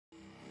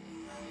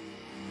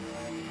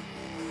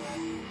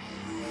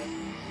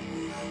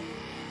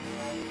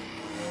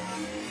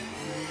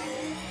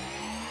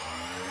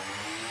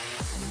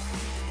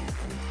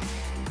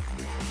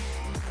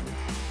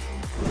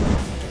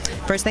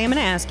First thing I'm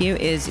going to ask you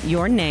is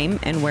your name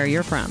and where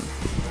you're from.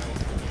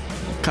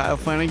 Kyle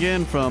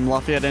Flanagan from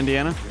Lafayette,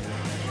 Indiana.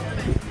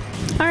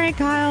 All right,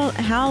 Kyle,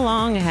 how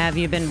long have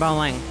you been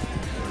bowling?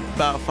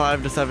 About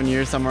 5 to 7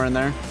 years, somewhere in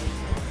there.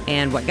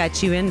 And what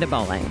got you into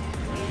bowling?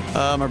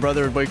 My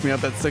brother would wake me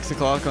up at 6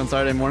 o'clock on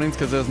Saturday mornings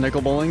because it was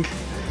nickel bowling,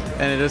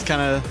 and it just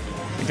kind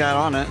of got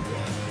on it.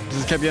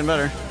 Just kept getting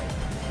better.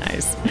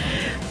 Nice.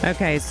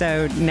 Okay,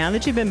 so now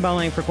that you've been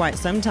bowling for quite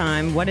some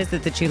time, what is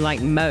it that you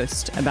like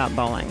most about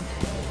bowling?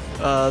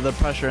 The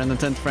pressure in the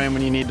 10th frame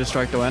when you need to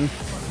strike to win.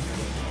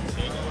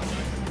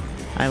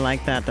 I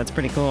like that. That's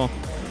pretty cool.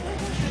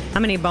 How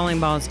many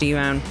bowling balls do you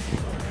own?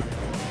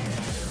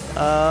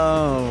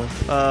 That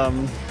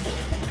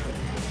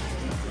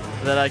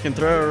I can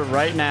throw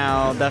right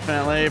now,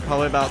 definitely,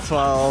 probably about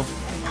 12.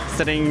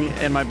 Sitting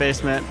in my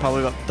basement,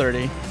 probably about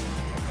 30.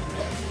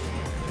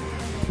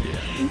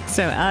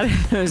 So out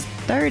of those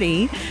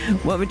 30,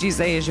 what would you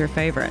say is your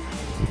favorite?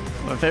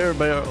 My favorite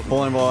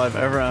bowling ball I've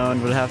ever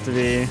owned would have to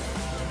be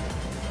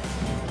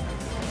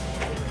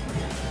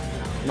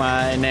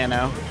my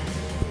Nano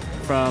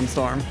from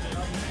Storm.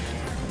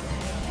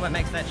 What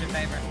makes that your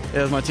favorite? It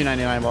was my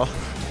 $2.99 ball.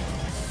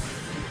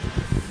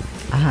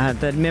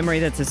 The memory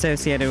that's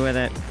associated with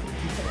it.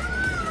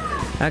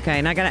 Okay,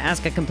 and I got to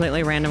ask a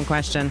completely random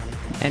question,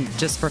 and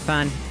just for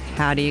fun,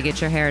 how do you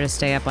get your hair to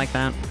stay up like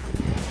that?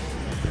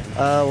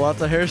 Lots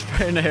of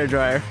hairspray and a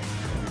hairdryer.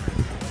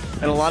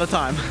 And a lot of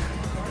time.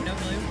 No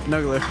glue?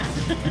 No glue.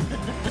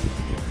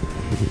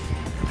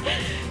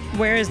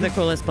 Where is the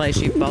coolest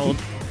place you've bowled?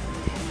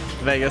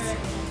 Vegas.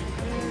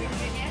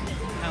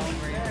 How old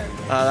were you?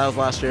 That was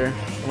last year.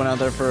 I went out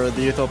there for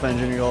the Youth Open and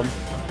Junior Gold.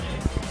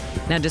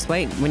 Now just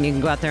wait, when you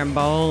can go out there and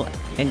bowl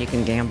and you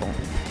can gamble.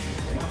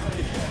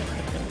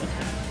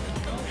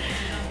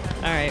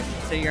 All right,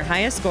 so your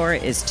highest score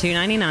is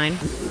 $2.99.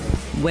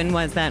 When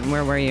was that and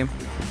where were you?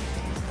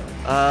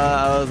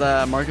 I was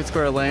at Market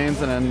Square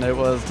Lanes, and then it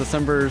was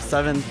December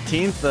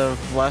 17th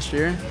of last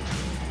year.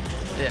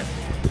 Yeah.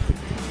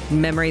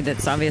 Memory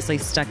that's obviously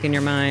stuck in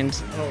your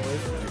mind.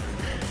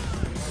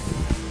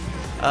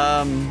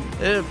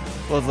 It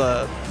was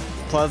a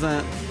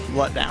pleasant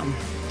letdown,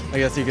 I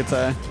guess you could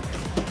say.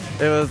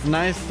 It was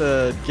nice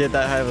to get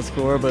that high of a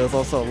score, but it was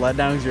also a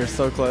letdown because you're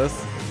so close.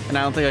 And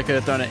I don't think I could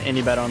have thrown it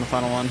any better on the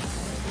final one.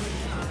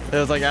 It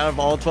was like out of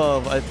all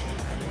 12, 10th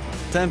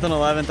and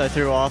 11th I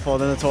threw awful,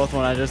 then the 12th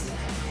one it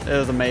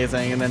was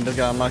amazing, and then just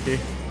got unlucky.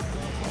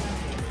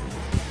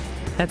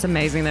 That's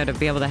amazing though to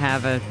be able to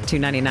have a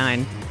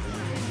 $2.99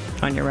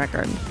 on your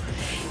record.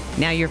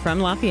 Now you're from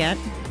Lafayette.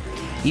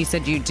 You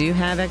said you do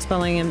have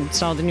XBowling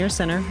installed in your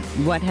center.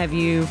 What do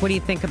you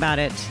think about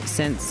it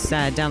since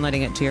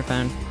downloading it to your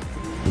phone?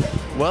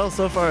 Well,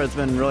 so far it's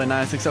been really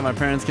nice, except my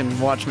parents can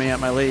watch me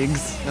at my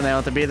leagues, and they don't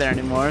have to be there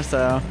anymore,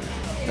 so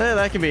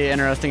that can be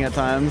interesting at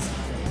times.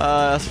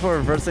 As for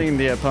reversing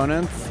the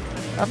opponents,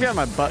 I've got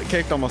my butt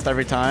kicked almost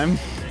every time.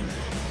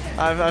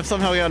 I've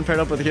somehow gotten paired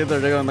up with kids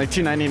that are going like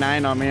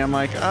 $2.99 on me. I'm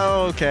like,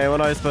 oh, okay,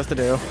 what am I supposed to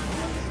do?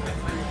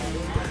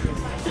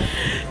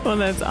 Well,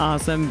 that's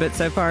awesome. But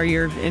so far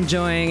you're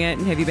enjoying it.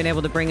 Have you been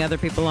able to bring other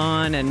people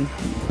on? And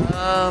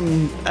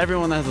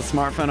everyone that has a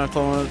smartphone I've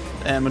told,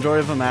 and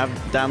majority of them have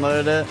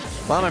downloaded it.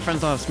 A lot of my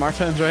friends don't have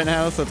smartphones right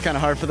now, so it's kind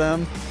of hard for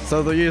them.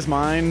 So they'll use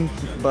mine,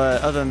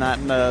 but other than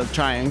that,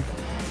 trying.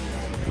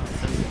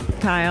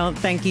 Kyle,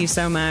 thank you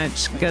so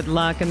much. Good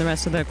luck in the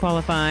rest of the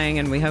qualifying,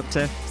 and we hope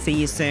to see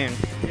you soon.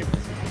 Thank you.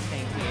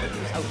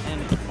 Oh,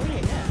 and before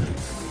you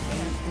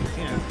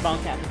go, ball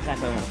cap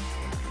exactly.